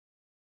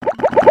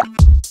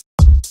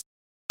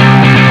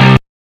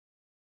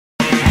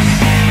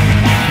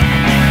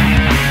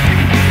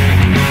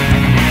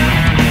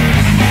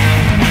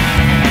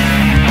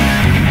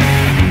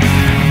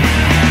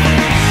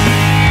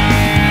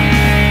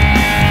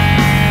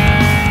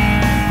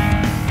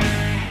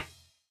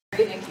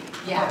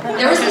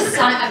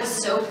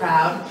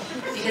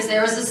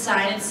there was a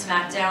sign in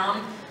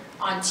SmackDown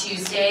on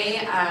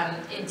Tuesday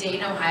in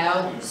Dayton,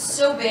 Ohio,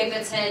 so big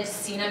that said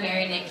Cena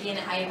marry Nikki, and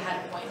I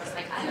had a point. I was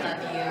like, I love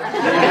you.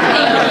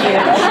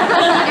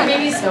 Thank you. It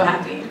made me so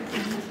happy.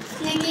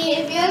 Nikki,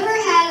 if you ever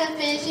had a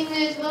finishing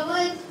move,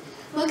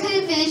 what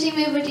kind of finishing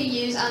move would you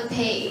use on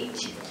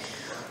Paige?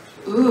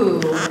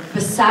 Ooh,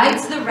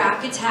 besides the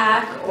rack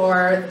attack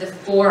or the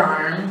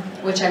forearm,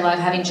 which I love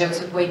having jokes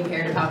with Wade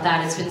Beard about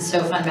that. It's been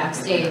so fun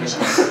backstage.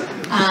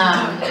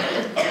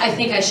 I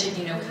think I should,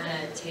 you know,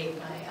 kind of take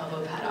my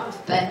elbow pad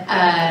off. But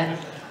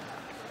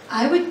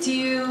I would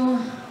do,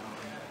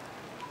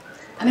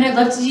 I mean, I'd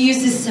love to use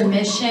this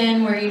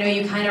submission where, you know,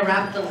 you kind of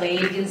wrap the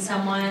leg in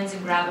someone's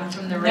and grab them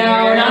from the rear.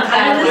 No, not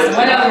that one.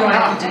 What other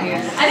one could you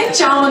use? I think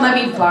John would let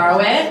me borrow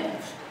it.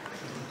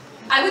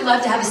 I would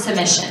love to have a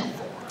submission.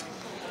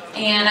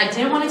 And I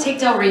didn't want to take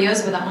Del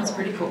Rio's, but that one's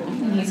pretty cool,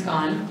 and he's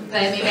gone.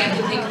 But maybe I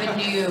could think of a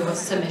new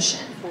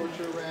submission.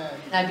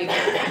 That'd be cool.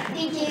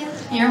 Thank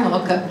you. You're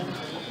welcome.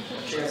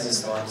 She has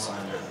his thoughts on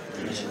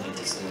initially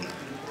to Sting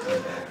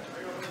coming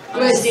back.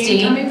 With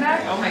Sting coming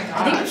back? Oh my gosh.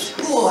 I think it's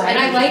cool, and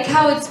I like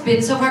how it's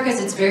been so far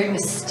because it's very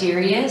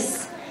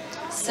mysterious.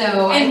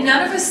 So and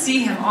none of us see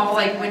him. All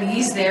like when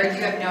he's there,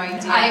 you have no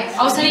idea.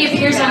 All of a sudden he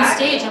appears on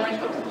stage. I'm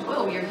like, oh,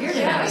 whoa, you're here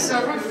tonight. Yeah, so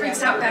everyone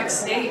freaks out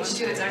backstage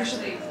too. It's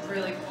actually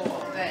really cool.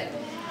 But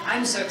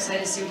I'm so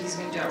excited to see what he's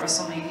going to do at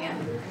WrestleMania. I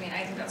mean,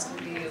 I think that's going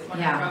to be one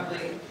of probably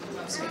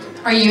the most amazing.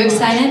 Are you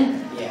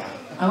excited? Yeah.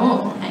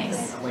 Oh,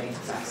 nice. I'm waiting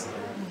for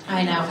Fastlane.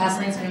 I know,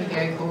 Fastlane's going to be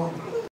very cool.